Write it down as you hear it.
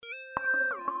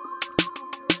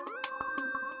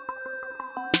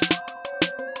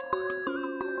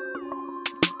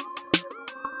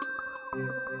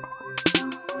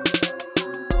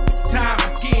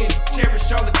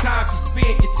cherish all the time you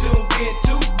spend, you tuned in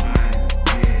too.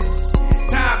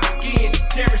 It's time again to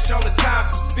cherish all the time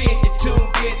you spend, you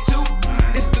tuned in too.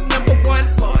 It's the number one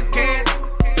podcast.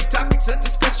 The topics of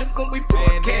discussion when we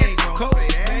broadcast.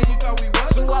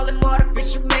 So all them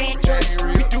artificial man jokes,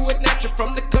 we do it natural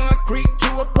from the concrete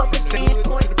to a public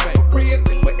standpoint. For real,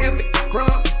 wherever you're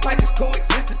from, life is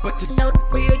coexistence, but to know the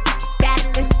real, you just gotta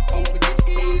listen.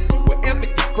 Wherever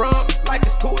you're from, life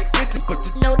is coexistence, but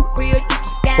to know the real, you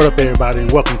just gotta listen. What up, everybody,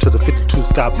 and welcome to the 52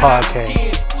 Scott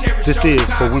Podcast. This is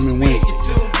For Women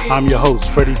Wednesday. I'm your host,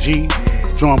 Freddie G,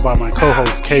 joined by my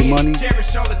co-host, K Money,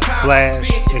 Slash,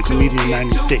 and Comedian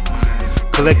 96.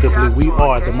 Collectively, we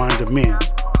are the Mind of Men.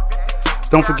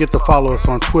 Don't forget to follow us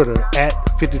on Twitter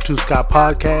at 52 Scott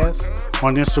Podcast,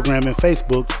 on Instagram and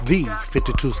Facebook, the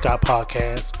 52 Scott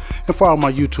Podcast, and for all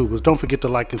my YouTubers, don't forget to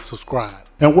like and subscribe.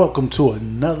 And welcome to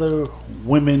another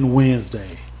Women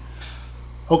Wednesday.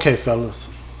 Okay,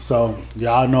 fellas, so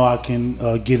y'all know I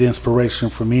can get inspiration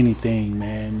from anything,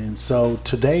 man. And so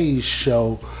today's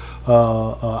show,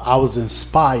 I was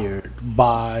inspired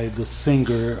by the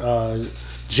singer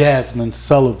Jazmine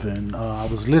Sullivan. I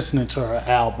was listening to her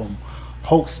album,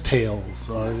 Heaux Tales.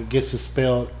 I guess it's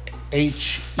spelled Heaux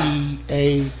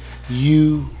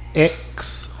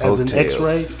as in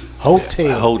X-ray. Heaux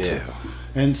Tales. Yeah.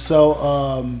 And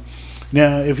so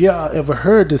now, if y'all ever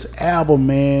heard this album,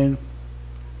 man,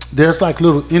 there's like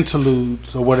little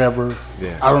interludes or whatever.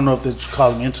 Yeah. I don't know if they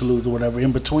call them interludes or whatever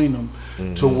in between them,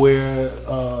 to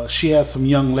where she has some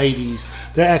young ladies.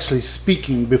 They're actually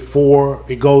speaking before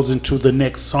it goes into the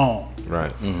next song.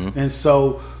 Right. Mm-hmm. And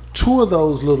so two of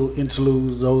those little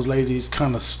interludes, those ladies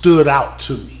kind of stood out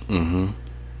to me. Mm-hmm.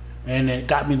 And it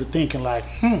got me to thinking like,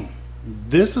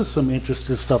 this is some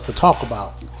interesting stuff to talk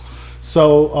about.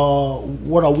 So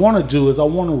what I want to do is I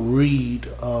want to read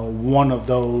one of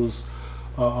those.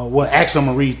 Well, actually, I'm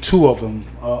going to read two of them.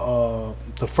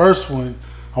 The first one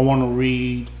I want to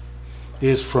read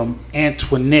is from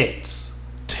Antoinette's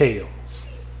Tales.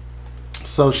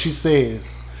 So she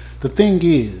says, the thing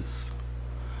is,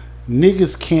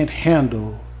 niggas can't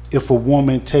handle if a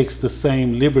woman takes the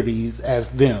same liberties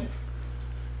as them,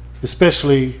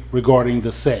 especially regarding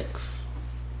the sex.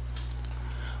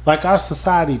 Like our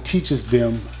society teaches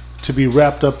them to be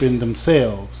wrapped up in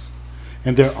themselves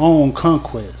and their own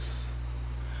conquests,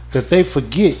 that they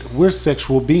forget we're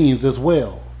sexual beings as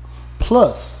well.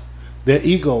 Plus, their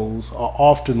egos are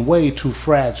often way too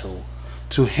fragile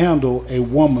to handle a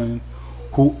woman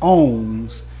who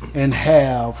owns and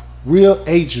have real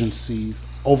agencies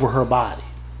over her body.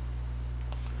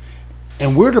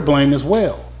 And we're to blame as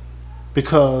well,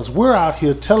 because we're out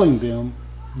here telling them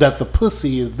that the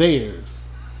pussy is theirs,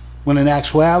 when in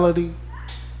actuality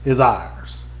is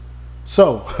ours.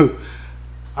 So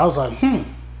I was like,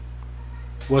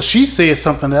 well, she said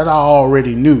something that I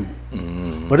already knew.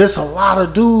 Mm-hmm. But it's a lot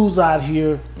of dudes out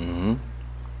here,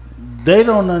 they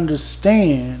don't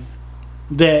understand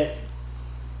that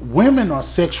women are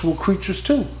sexual creatures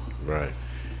too. Right.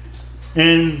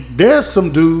 And there's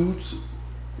some dudes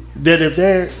that if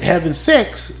they're having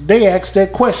sex, they ask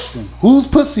that question, whose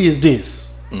pussy is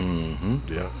this? Mm-hmm.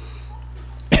 Yeah.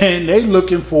 And they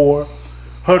looking for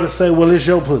her to say, well, it's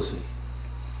your pussy.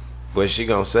 Well, she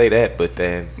gonna say that, but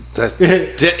then that's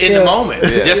in the moment.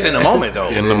 Yeah. Just in the moment, though.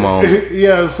 In the moment.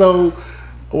 Yeah, so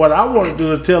what I want to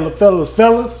do is tell the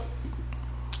fellas,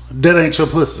 that ain't your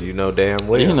pussy. You know damn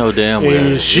well. You know damn well.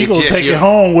 And she gonna take it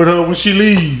home with her when she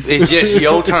leaves. It's just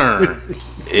your turn.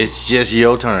 It's just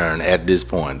your turn at this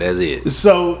point. That's it.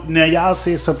 So now y'all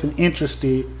said something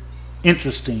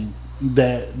interesting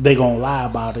that they gonna lie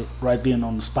about it right then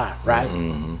on the spot, right?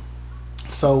 Mm-hmm.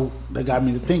 So that got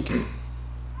me to thinking.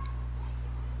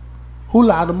 Who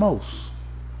lie the most?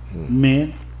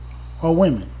 Men or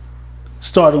women?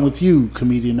 Starting with you,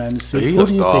 Comedian 96. You Who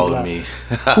do you think lie? Me.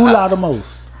 Who lie the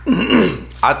most?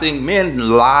 I think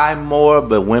men lie more,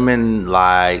 but women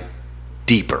lie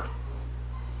deeper.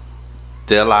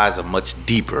 Their lies are much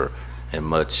deeper and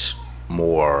much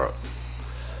more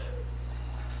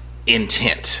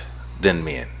intent than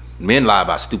men. Men lie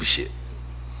about stupid shit.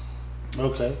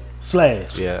 Okay.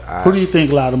 Slash. Yeah. Who do you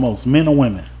think lie the most? Men or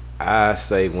women? I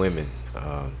say women,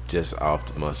 just off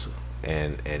the muscle,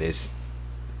 and it's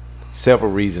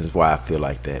several reasons why I feel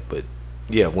like that, but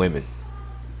yeah, women.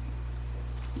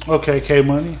 Okay, K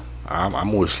Money.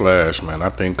 I'm with Slash, man. I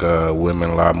think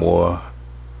women lie more,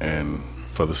 and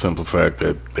for the simple fact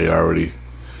that they already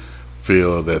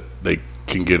feel that they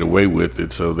can get away with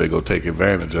it, so they go take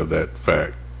advantage of that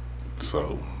fact.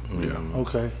 So, yeah.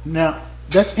 Okay. Now,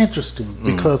 that's interesting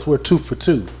because we're 2 for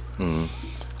 2.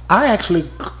 I actually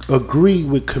agree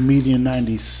with Comedian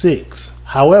 96.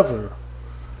 However,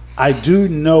 I do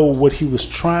know what he was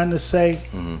trying to say.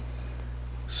 Mm-hmm.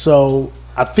 So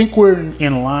I think we're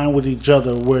in line with each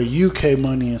other where UK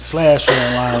Money and Slash are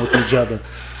in line with each other.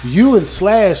 You and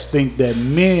Slash think that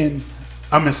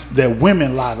that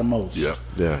women lie the most.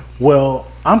 Yeah. Well,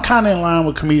 I'm kind of in line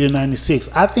with Comedian 96.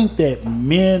 I think that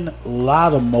men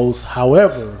lie the most.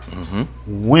 However,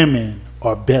 women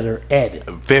are better at it.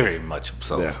 Very much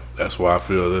so. Yeah. That's why I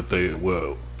feel that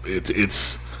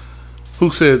it's who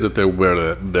says that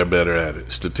they're better at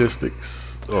it?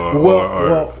 Statistics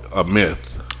or a myth?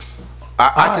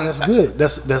 That's good.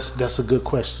 That's a good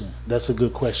question. That's a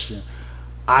good question.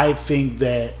 I think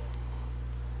that,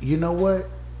 you know what?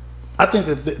 I think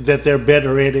that they're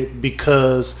better at it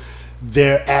because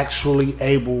they're actually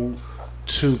able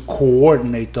to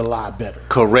coordinate the lie better.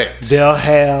 Correct. They'll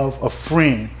have a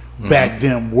friend back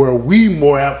them where we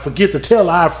more forget to tell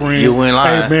our friend, you ain't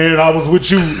lying. Hey man, I was with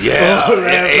you.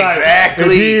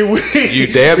 Exactly. You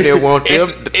damn near want them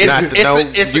not to know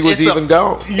you was even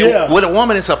gone. Yeah. With a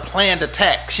woman, it's a planned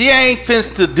attack. She ain't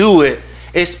fenced to do it.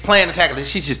 It's planned attack.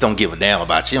 She just don't give a damn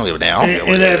about it. She don't give a damn.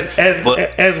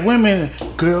 As women,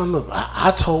 girl, look,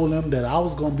 I told them that I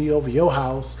was gonna be over your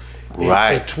house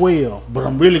at 12, but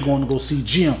I'm really going to go see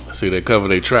Jim. See, they cover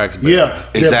their tracks better. Yeah,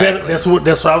 exactly. That's what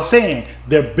I was saying.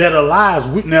 They're better lives.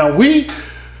 I'm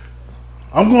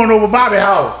going over Bobby's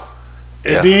house,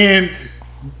 and then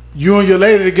you and your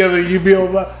lady together. You be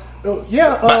over.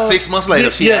 About 6 months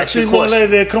later, she asked you a 6 months later,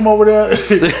 they come over there.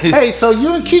 Hey, so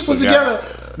you and Keith was together?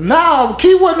 No,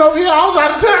 Keith wasn't over here. I was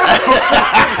out of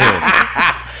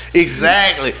town.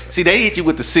 Exactly. See, they hit you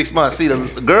with the 6 months. See,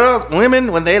 the girls,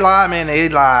 women, when they lie, man, they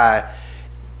lie.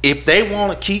 If they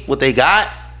want to keep what they got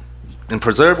and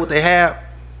preserve what they have,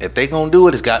 if they gonna do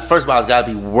it, first of all, it's got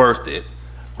to be worth it,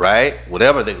 right?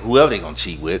 Whoever they gonna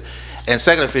cheat with, and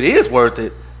second, if it is worth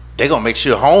it, they gonna make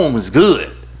sure home is good,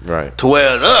 right? To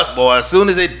where us, boy, as soon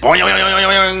as they we'll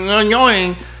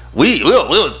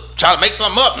try to make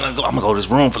something up, and I'm gonna go to this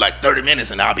room for like 30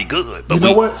 minutes, and I'll be good. But you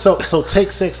know what? So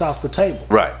take sex off the table,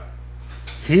 right?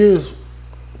 Here's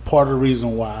part of the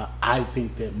reason why I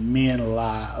think that men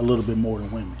lie a little bit more than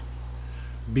women,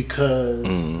 because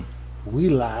we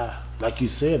lie, like you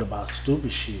said, about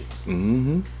stupid shit.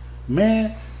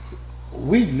 Man,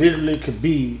 we literally could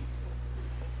be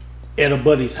at a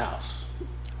buddy's house.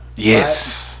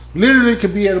 Yes, right? Literally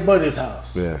could be at a buddy's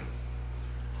house. Yeah,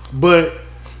 but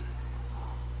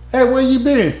hey, where you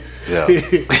been? Yeah.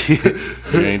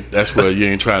 That's where you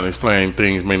ain't trying to explain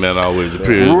things may not always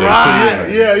appear. Right.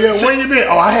 Yeah. Where you been?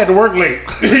 Oh, I had to work late.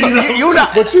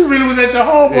 But you really was at your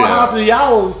homeboy house and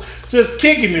y'all was just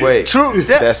kicking it. Wait, true.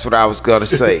 That's what I was gonna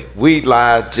say. We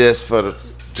lie just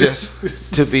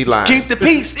to be lying. Keep the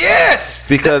peace. Yes.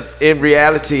 Because in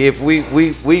reality, if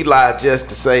we lie just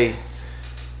to say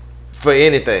for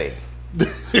anything.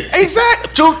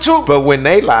 Exactly. True. But when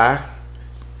they lie,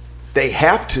 they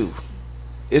have to.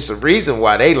 It's a reason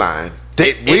why they lying.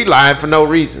 We lying for no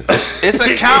reason.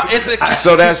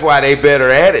 So that's why they better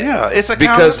at it. Yeah, it's a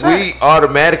because we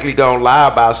automatically gonna lie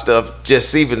about stuff,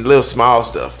 just even little small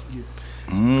stuff.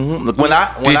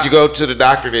 Did you go to the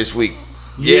doctor this week?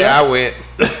 Yeah, I went.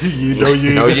 you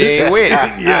ain't went.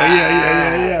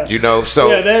 Yeah. You know,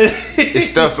 so it's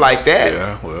stuff like that.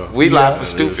 Yeah, well, we lie for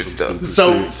stupid stuff.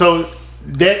 So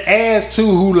that adds to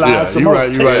who lies the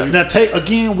most. Right. Now,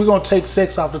 we're gonna take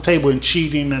sex off the table and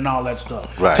cheating and all that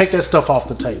stuff. Right. Take that stuff off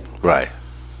the table. Right.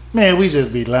 Man, we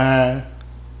just be lying.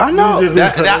 I know.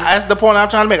 That's the point I'm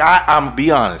trying to make. I'm gonna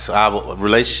be honest. A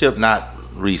relationship, not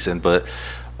recent, but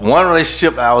one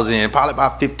relationship I was in probably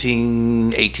about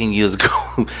 15, 18 years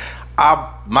ago.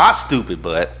 My stupid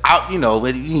butt. Back in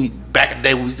the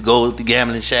day we used to go to the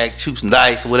gambling shack, shoot some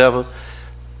dice or whatever.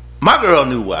 My girl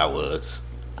knew where I was.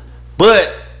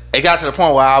 But it got to the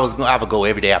point where I would go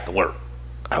every day after work.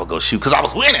 I would go shoot because I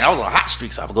was winning. I was on a hot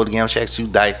streak, so I would go to the gambling shack,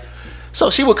 shoot dice. So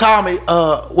she would call me,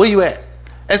 where you at?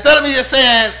 Instead of me just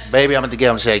saying, baby, I'm at the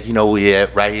gambling shack, you know where we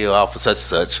at, right here off of such and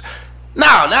such.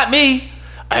 No, not me.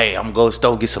 Hey, I'm going to go to the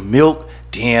store, get some milk.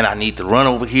 Then I need to run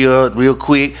over here real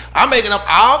quick. I'm making up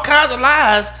all kinds of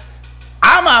lies.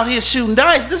 I'm out here shooting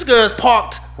dice. This girl's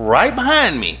parked right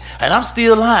behind me, and I'm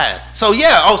still lying. So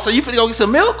so you finna go get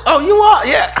some milk? Oh, you are?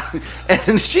 Yeah.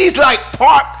 And she's like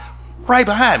parked right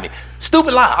behind me.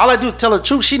 Stupid lie. All I do is tell her the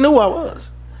truth. She knew who I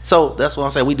was. So that's what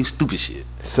I'm saying. We do stupid shit.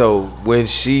 So when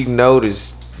she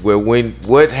noticed,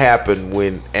 what happened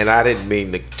when? And I didn't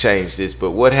mean to change this,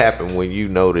 but what happened when you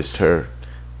noticed her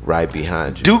right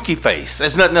behind you? Dookie face.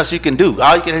 There's nothing else you can do.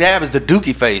 All you can have is the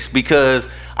dookie face because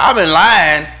I've been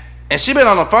lying. And she been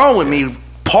on the phone with me,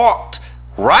 parked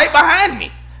right behind me.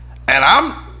 And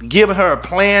I'm giving her a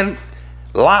planned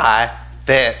lie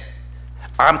that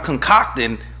I'm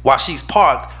concocting while she's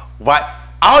parked. Right,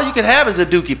 all you can have is a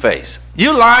dookie face.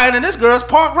 You're lying, and this girl's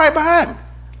parked right behind me.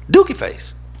 Dookie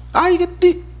face. All you can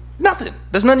do, nothing.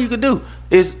 There's nothing you can do.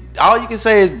 Is all you can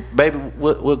say is, baby,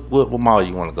 what mall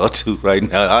you want to go to right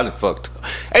now? I done fucked up.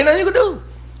 Ain't nothing you can do.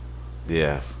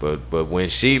 Yeah, but when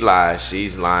she lies,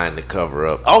 she's lying to cover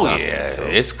up. Oh yeah, so.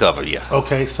 It's covered. Yeah.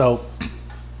 Okay, so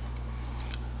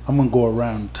I'm gonna go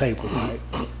around the table, right?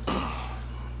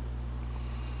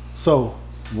 So,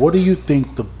 what do you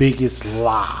think the biggest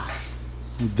lie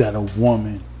that a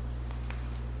woman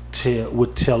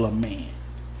would tell a man?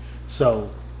 So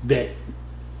the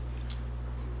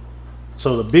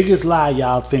biggest lie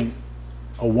y'all think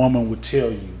a woman would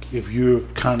tell you if you're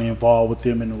kind of involved with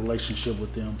them in a relationship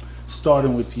with them,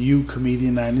 starting with you,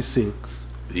 Comedian 96.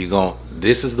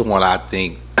 This is the one I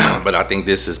think, but I think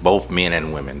this is both men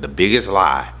and women. The biggest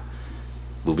lie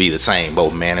will be the same,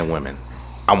 both men and women.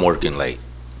 I'm working late.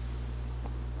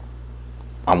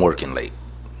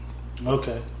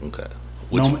 Okay.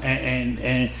 No,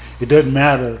 and it doesn't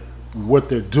matter what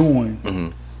they're doing. Mm-hmm.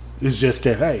 It's just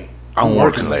that, hey, I'm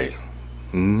working late.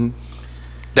 Mm-hmm.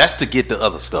 That's to get the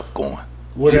other stuff going.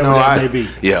 Whatever that may be.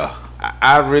 Yeah.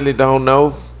 I really don't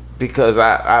know because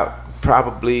I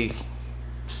probably.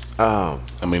 I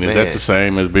mean, is that the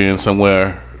same as being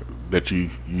somewhere that you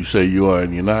say you are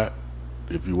and you're not?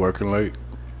 If you're working late.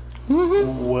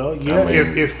 Mm-hmm. Well, yeah. I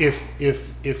mean,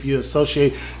 if you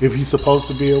associate, if you're supposed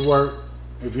to be at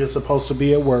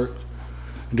work,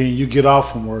 then you get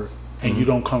off from work and you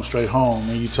don't come straight home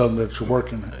and you tell them that you're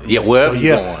working. Yeah, wherever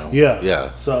you're going.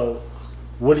 Yeah. So,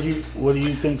 what do you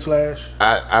think, Slash?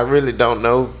 I really don't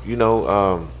know. You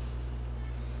know.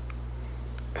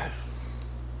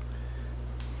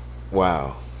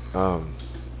 Wow.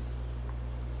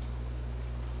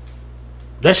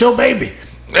 That's your baby.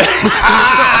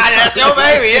 That's your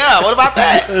baby. Yeah. What about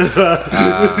that?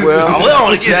 Well, we don't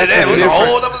want to get into that. It's a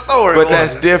whole other story. But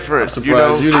that's different. I'm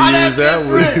surprised you didn't use that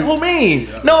word. Who me?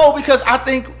 No, because I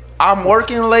think I'm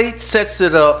working late sets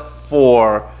it up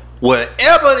for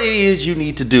whatever it is you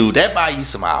need to do. That buy you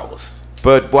some hours.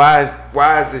 But why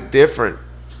is it different?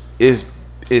 Is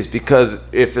because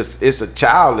if it's a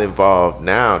child involved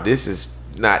now, this is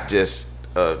not just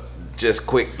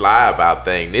quick lie about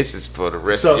thing. This is for the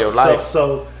rest of your life.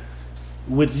 So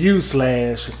with you,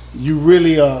 Slash, you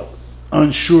really are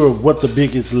unsure of what the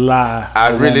biggest lie. I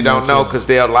really don't know because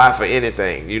they'll lie for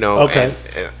anything, you know. Okay.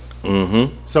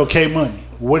 Mm-hmm. So K Money,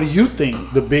 what do you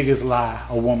think the biggest lie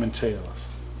a woman tells?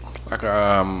 Like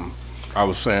I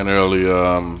was saying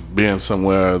earlier, being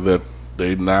somewhere that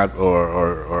they not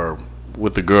or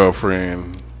with the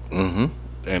girlfriend and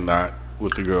not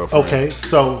with the girlfriend. Okay,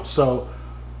 so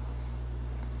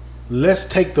let's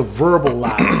take the verbal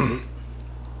lie of it,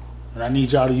 and I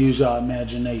need y'all to use your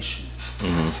imagination.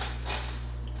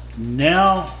 Mm-hmm.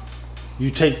 Now,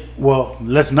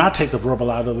 let's not take the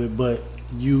verbal out of it, but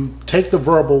you take the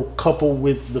verbal coupled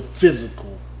with the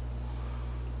physical.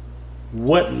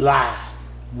 What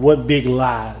big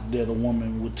lie that a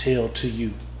woman would tell to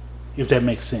you, if that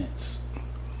makes sense?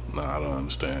 No, I don't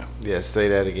understand. Yes, say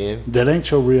that again. That ain't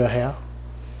your real hair.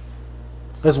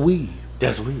 That's weave.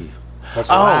 That's weave. That's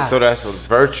a lie. So that's a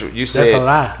virtual. You said that's a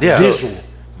lie. Yeah. Visual.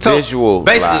 So visual.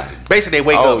 Basically, they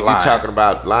wake up lying. You talking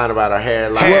about lying about her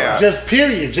hair? Well, just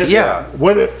period. Just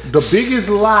what the biggest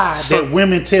lie that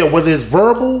women tell, whether it's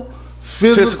verbal,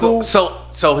 physical.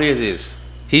 So here it is.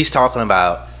 He's talking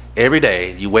about every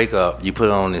day you wake up, you put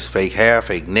on this fake hair,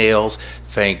 fake nails,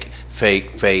 fake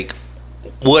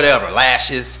whatever,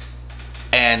 lashes,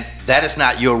 and that is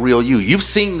not your real you. You've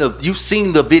seen the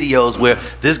videos where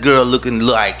this girl looking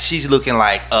like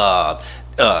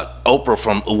Oprah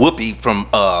from Whoopi from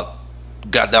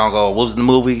what was the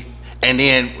movie? And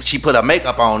then she put her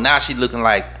makeup on. Now she looking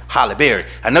like Halle Berry.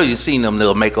 I know you've seen them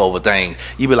little makeover things.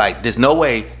 You be like, there's no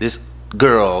way this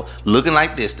girl looking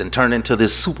like this then turned into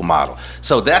this supermodel.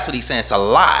 So that's what he's saying. It's a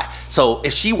lie. So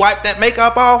if she wiped that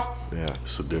makeup off,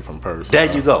 it's a different person. There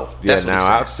you go. That's what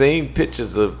I've seen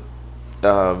pictures of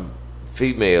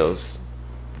females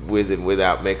with and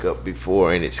without makeup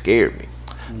before, and it scared me.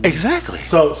 Exactly.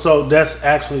 So that's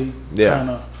actually kind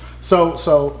of.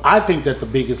 So I think that the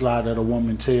biggest lie that a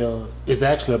woman tells is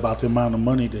actually about the amount of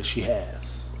money that she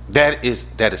has. That is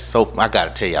so. I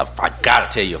gotta tell you a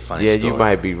funny story. Yeah, you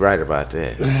might be right about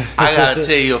that. I gotta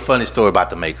tell you a funny story about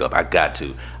the makeup. I got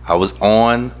to. I was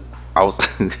on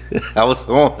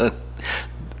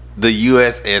the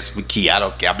USS McKee. I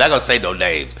don't care. I'm not gonna say no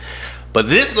names. But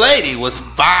this lady was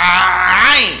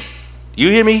fine. You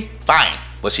hear me? Fine.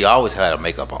 But she always had her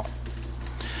makeup on.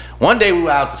 One day we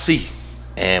were out to sea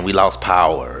and we lost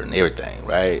power and everything,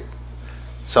 right?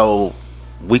 So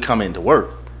we come into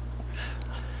work.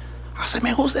 I said,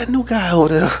 man, who's that new guy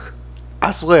over there?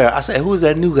 I swear, I said, who's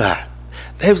that new guy?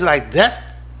 They was like, that's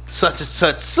such and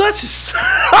such.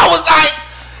 I was like,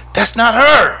 that's not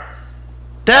her.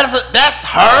 That's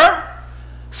her.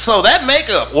 So that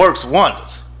makeup works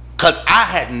wonders. Cause I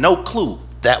had no clue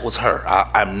that was her.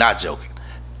 I'm not joking.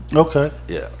 Okay.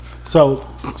 Yeah. So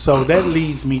that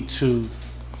leads me to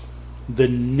the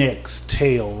next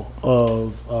tale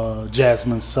of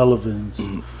Jazmine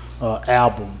Sullivan's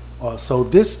album. So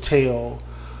this tale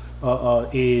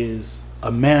is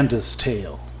Amanda's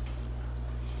tale.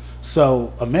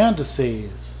 So Amanda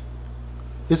says,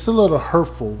 it's a little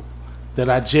hurtful that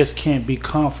I just can't be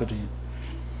confident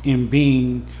in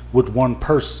being with one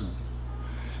person.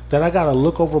 That I gotta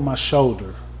look over my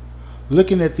shoulder,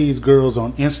 looking at these girls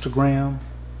on Instagram.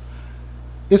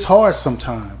 It's hard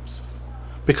sometimes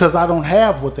because I don't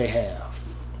have what they have.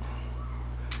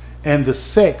 And the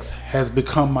sex has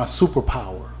become my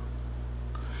superpower.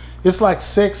 It's like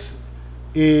sex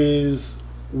is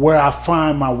where I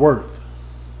find my worth.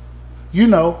 You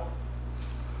know,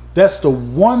 that's the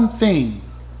one thing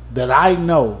that I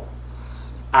know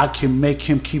I can make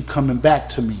him keep coming back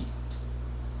to me.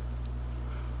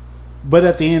 But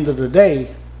at the end of the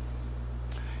day,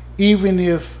 even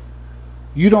if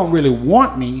you don't really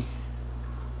want me,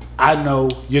 I know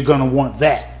you're going to want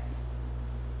that.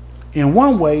 In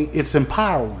one way, it's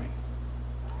empowering.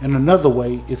 In another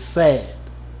way, it's sad.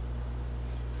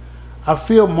 I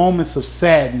feel moments of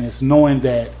sadness knowing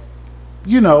that,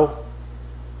 you know,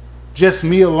 just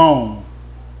me alone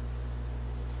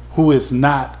who is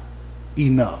not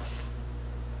enough.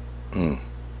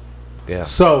 Yeah.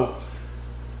 So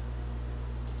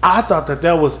I thought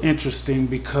that was interesting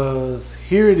because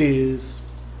here it is,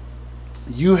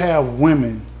 you have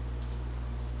women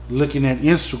looking at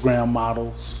Instagram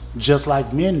models just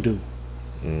like men do.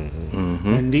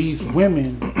 And these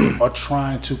women are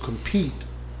trying to compete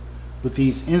with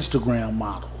these Instagram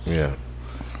models. Yeah.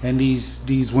 And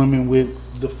these women with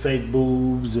the fake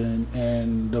boobs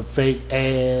and the fake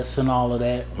ass and all of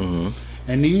that.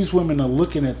 And these women are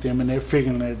looking at them and they're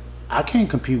figuring that I can't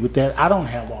compete with that. I don't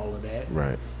have all of that.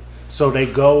 Right. So they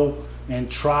go and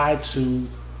try to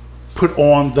put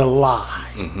on the lie.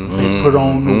 They put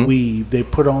on the weave. They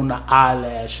put on the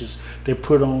eyelashes. They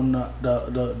put on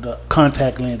the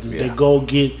contact lenses. Yeah. They go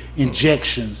get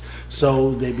injections.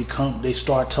 So they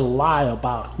start to lie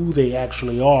about who they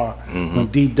actually are. When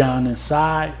deep down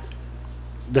inside,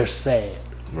 they're sad.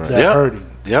 Right. They're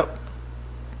hurting. Yep.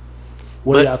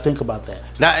 What do y'all think about that?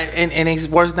 Now, and it's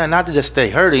worse than not to just stay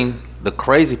hurting. The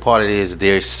crazy part of it is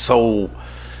they're so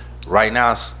right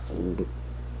now.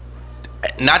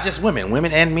 Not just women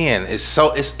and men. It's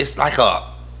like a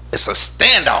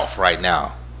standoff right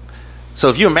now. So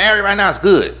if you're married right now, it's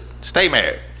good. Stay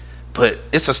married. But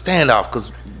it's a standoff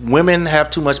because women have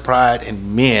too much pride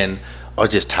and men are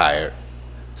just tired.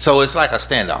 So it's like a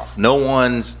standoff. No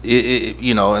one's,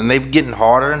 and they're getting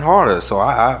harder and harder. So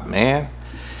I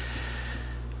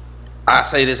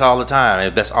say this all the time.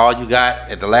 If that's all you got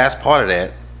at the last part of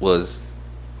that was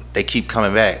they keep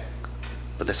coming back,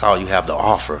 but that's all you have to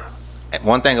offer. And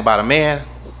one thing about a man,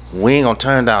 we ain't gonna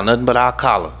turn down nothing but our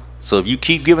collar. So if you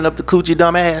keep giving up the coochie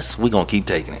dumb ass, we gonna keep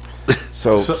taking it.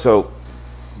 So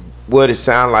what it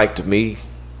sound like to me,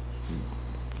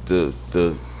 the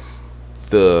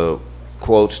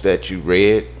quotes that you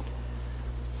read,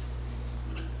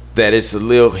 that it's a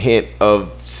little hint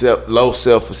of low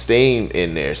self-esteem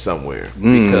in there somewhere,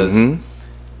 because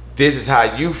this is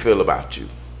how you feel about you.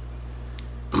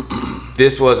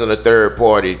 This wasn't a third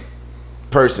party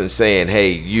person saying,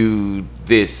 hey, you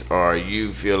this, or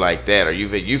you feel like that, or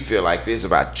you feel like this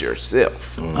about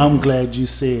yourself. I'm glad you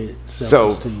said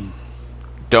self-esteem. So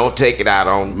don't take it out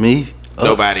on Me,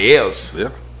 nobody else. Yeah.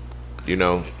 You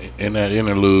know, In that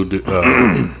interlude,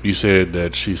 you said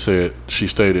that she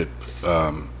stated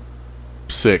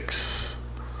sex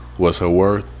was her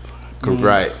worth.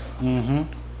 right? Yeah,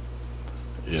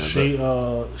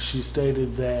 She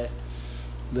stated that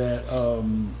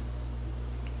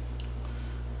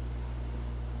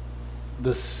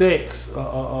the sex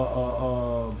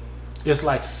it's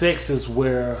like sex is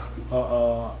where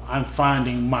I'm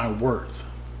finding my worth.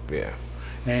 Yeah.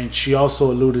 And she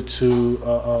also alluded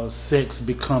to sex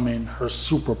becoming her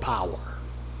superpower.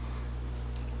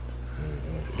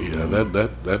 Yeah,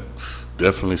 that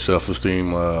definitely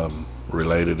self-esteem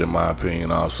related, in my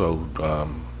opinion. Also,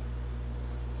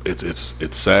 it's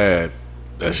sad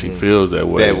that she feels that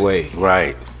way. That way,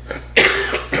 Right.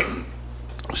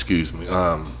 Excuse me.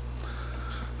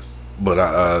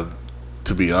 But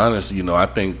to be honest, I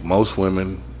think most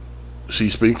women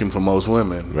she's speaking for most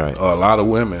women, right? Or a lot of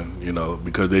women,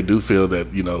 because they do feel that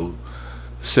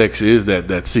sex is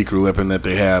that secret weapon that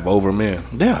they have over men.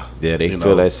 Yeah, they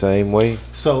feel that same way.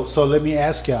 So let me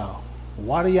ask y'all,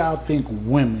 why do y'all think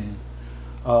women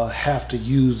have to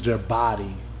use their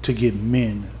body to get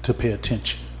men to pay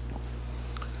attention?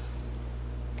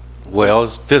 Well,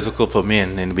 it's physical for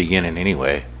men in the beginning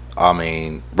anyway. I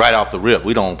mean, right off the rip,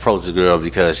 we don't approach the girl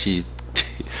because she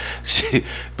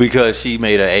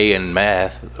made an A in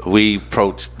math. We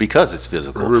approach because it's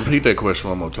physical. Repeat that question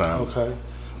one more time. Okay.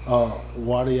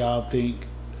 Why do y'all think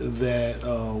that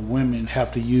women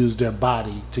have to use their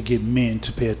body to get men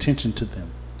to pay attention to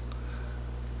them?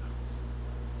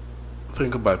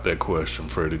 Think about that question,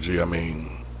 Freddie G. I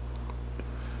mean,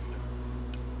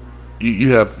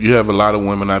 you have a lot of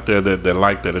women out there that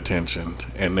like that attention,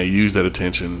 and they use that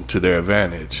attention to their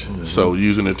advantage. Mm-hmm. So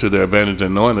using it to their advantage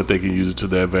and knowing that they can use it to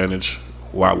their advantage,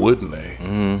 why wouldn't they?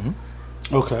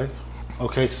 Mm-hmm.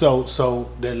 Okay. So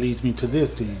that leads me to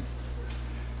this then.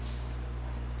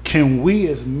 Can we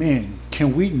as men,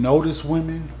 notice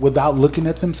women without looking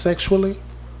at them sexually?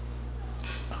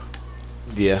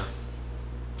 Yeah.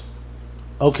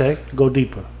 Okay, go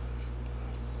deeper.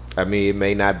 I mean, it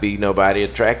may not be nobody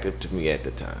attractive to me at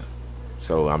the time,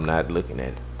 so I'm not looking at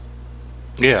it.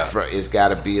 Yeah. It's got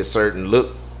to be a certain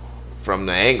look from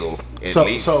the angle at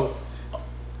least.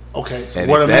 Okay. So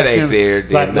and what if I'm that asking, ain't there,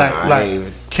 then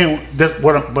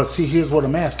but see, here's what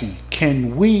I'm asking: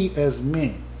 can we as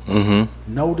men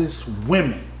notice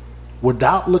women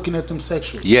without looking at them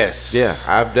sexually? Yes. Yeah,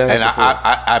 I've done. And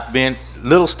I've been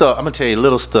little stuff. I'm gonna tell you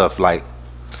little stuff like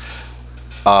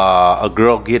a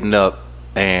girl getting up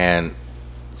and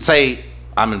say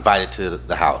I'm invited to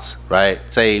the house, right?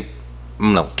 Say,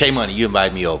 K-Money, you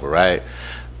invite me over, right?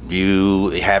 You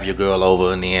have your girl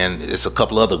over, and then it's a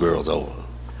couple other girls over.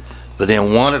 But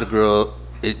then one of the girls,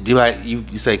 you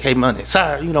say, K-Money,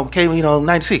 sorry, K,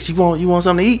 96, you want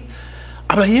something to eat?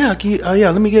 I'm like, yeah,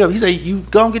 let me get up. He say, you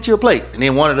go and get you a plate. And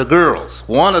then one of the girls,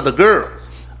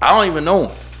 I don't even know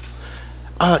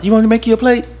him. You want to make you a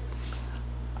plate?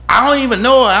 I don't even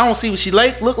know her. I don't see what she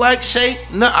look like, shape.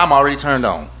 No, I'm already turned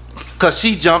on. Because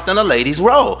she jumped in a lady's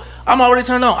role. I'm already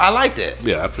turned on. I like that.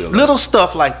 Yeah, I feel that. Little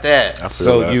stuff like that.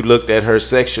 So you looked at her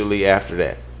sexually after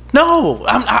that? No.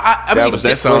 I mean,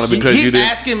 he's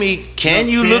asking me, can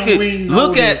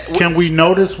we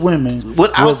notice women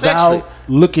without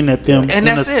looking at them and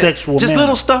in a sexual Just manner?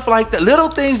 Little stuff like that. Little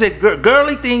things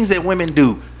girly things that women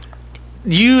do.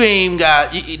 You ain't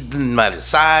got, it doesn't matter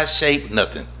size, shape,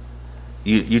 nothing.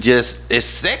 You just, it's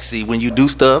sexy when you do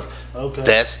stuff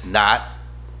that's not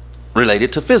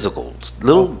related to physical,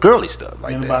 little girly stuff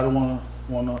like that. Anybody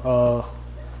wanna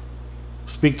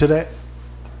speak to that?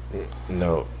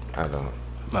 No, I don't.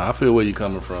 Nah, I feel where you're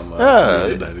coming from.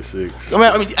 96.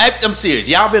 I mean, I'm serious.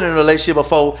 Y'all been in a relationship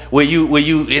before where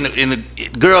you in a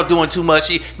girl doing too much,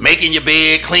 she making your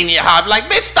bed, cleaning your house. Like,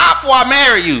 bitch, stop before I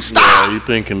marry you. Stop. Yeah, you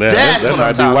thinking that? That's what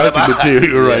I'm talking about.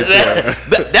 Material right there.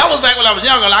 That was back when I was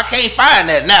younger, and I can't find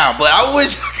that now. But I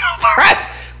wish I could find it,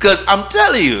 because I'm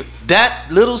telling you, that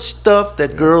little stuff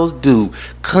that girls do,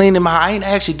 cleaning I ain't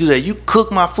asked you to do that. You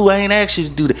cook my food, I ain't asked you to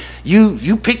do that.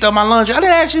 You picked up my lunch, I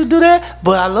didn't ask you to do that,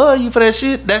 but I love you for that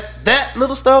shit. That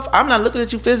little stuff, I'm not looking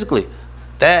at you physically.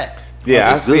 That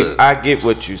is good. I get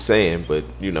what you're saying, but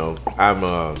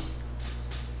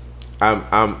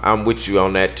I'm with you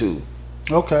on that too.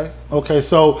 Okay.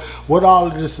 So what all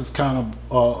of this is kind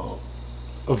of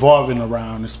evolving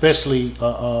around, especially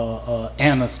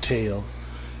Anna's Tales,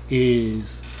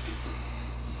 is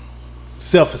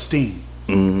self-esteem.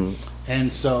 Mm-hmm.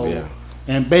 And so,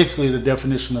 and basically the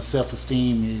definition of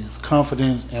self-esteem is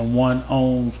confidence in one's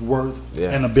own worth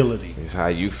and ability. It's how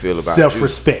you feel about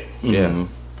self-respect. You. Yeah.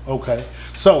 Mm-hmm. Okay.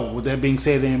 So with that being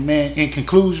said, then, man, in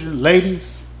conclusion,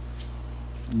 ladies,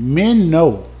 men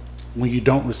know when you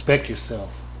don't respect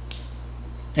yourself.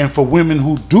 And for women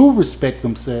who do respect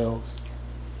themselves,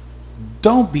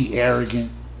 don't be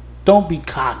arrogant, don't be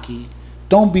cocky,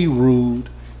 don't be rude,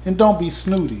 and don't be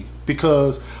snooty.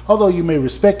 Because although you may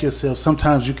respect yourself,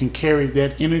 sometimes you can carry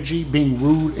that energy, being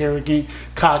rude, arrogant,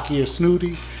 cocky, or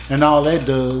snooty, and all that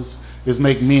does is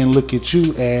make men look at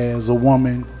you as a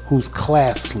woman who's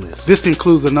classless. This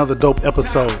includes another dope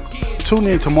episode. Tune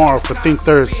in tomorrow for Think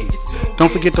Thursdays.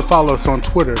 Don't forget to follow us on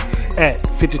Twitter at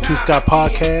 52 Scott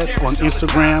Podcast, on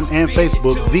Instagram and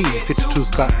Facebook, the 52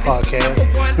 Scott Podcast.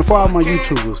 And for all my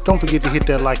YouTubers, don't forget to hit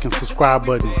that like and subscribe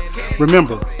button.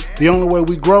 Remember, the only way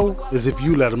we grow is if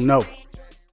you let them know.